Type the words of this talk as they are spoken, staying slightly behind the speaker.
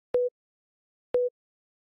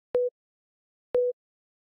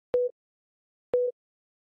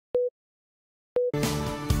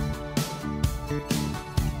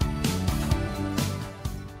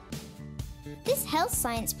health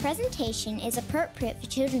science presentation is appropriate for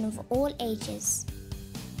children of all ages.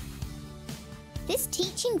 This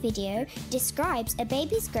teaching video describes a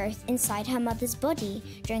baby's growth inside her mother's body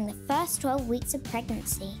during the first 12 weeks of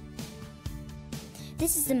pregnancy.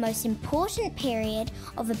 This is the most important period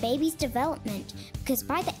of a baby's development because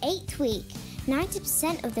by the 8th week,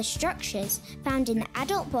 90% of the structures found in the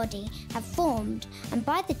adult body have formed, and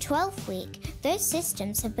by the 12th week, those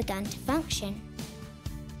systems have begun to function.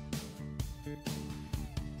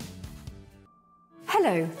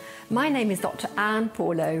 Hello, my name is Dr.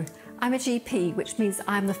 Pauleau. I'm a GP, which means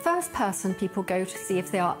I'm the first person people go to see if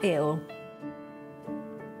they are ill.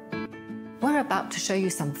 We're about to show you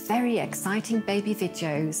some very exciting baby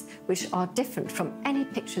videos which are different from any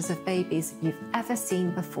pictures of babies you've ever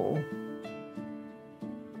seen before.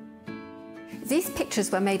 These pictures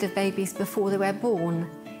were made of babies before they were born,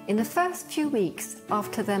 in the first few weeks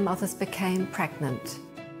after their mothers became pregnant.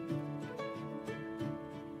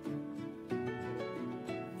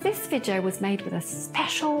 This video was made with a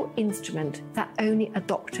special instrument that only a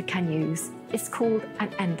doctor can use. It's called an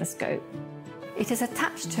endoscope. It is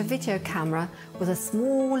attached to a video camera with a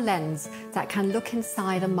small lens that can look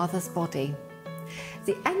inside a mother's body.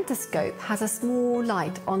 The endoscope has a small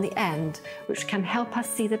light on the end which can help us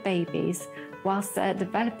see the babies whilst they're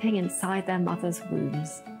developing inside their mother's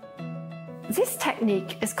wombs. This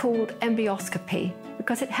technique is called embryoscopy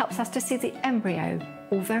because it helps us to see the embryo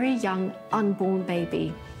or very young unborn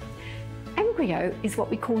baby. Embryo is what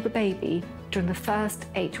we call the baby during the first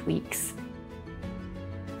 8 weeks.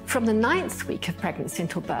 From the 9th week of pregnancy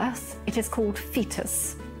until birth, it is called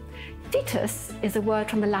fetus. Fetus is a word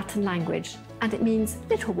from the Latin language and it means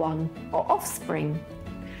little one or offspring.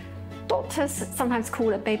 Doctors sometimes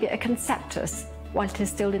call a baby a conceptus while it is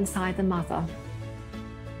still inside the mother.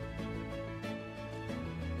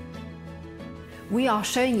 We are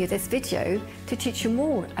showing you this video to teach you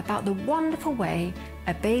more about the wonderful way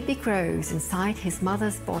a baby grows inside his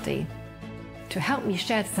mother's body. To help me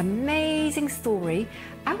share this amazing story,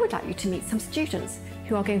 I would like you to meet some students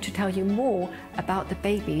who are going to tell you more about the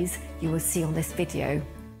babies you will see on this video.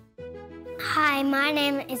 Hi, my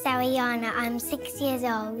name is Ariana. I'm 6 years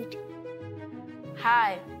old.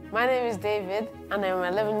 Hi, my name is David and I'm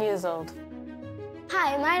 11 years old.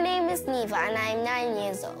 Hi, my name is Neva and I'm 9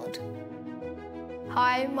 years old.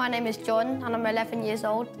 Hi, my name is John and I'm 11 years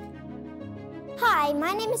old. Hi,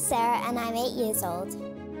 my name is Sarah and I'm 8 years old.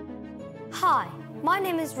 Hi, my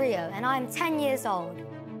name is Rio and I'm 10 years old.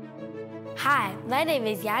 Hi, my name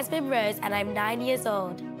is Jasmin-Rose and I'm 9 years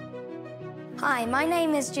old. Hi, my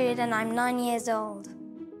name is Jude and I'm 9 years old.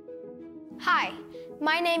 Hi,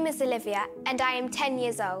 my name is Olivia and I am 10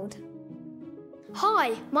 years old.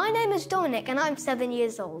 Hi, my name is Dominic and I'm 7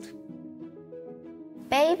 years old.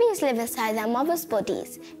 Babies live inside their mother's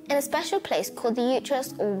bodies in a special place called the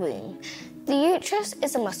uterus or womb. The uterus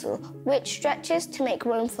is a muscle which stretches to make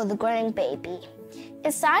room for the growing baby.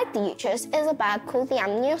 Inside the uterus is a bag called the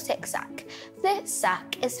amniotic sac. This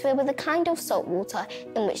sac is filled with a kind of salt water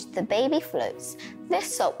in which the baby floats.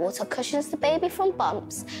 This salt water cushions the baby from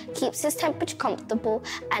bumps, keeps his temperature comfortable,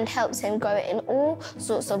 and helps him grow in all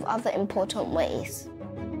sorts of other important ways.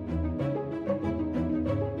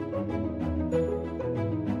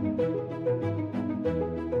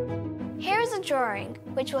 Here is a drawing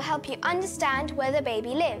which will help you understand where the baby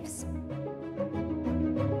lives.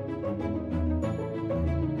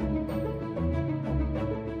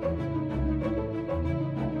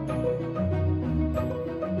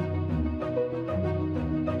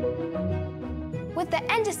 With the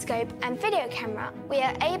endoscope and video camera, we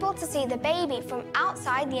are able to see the baby from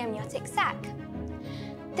outside the amniotic sac.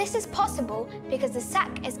 This is possible because the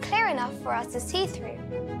sac is clear enough for us to see through.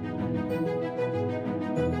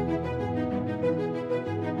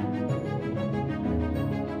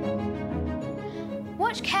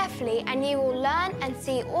 Watch carefully and you will learn and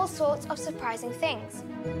see all sorts of surprising things.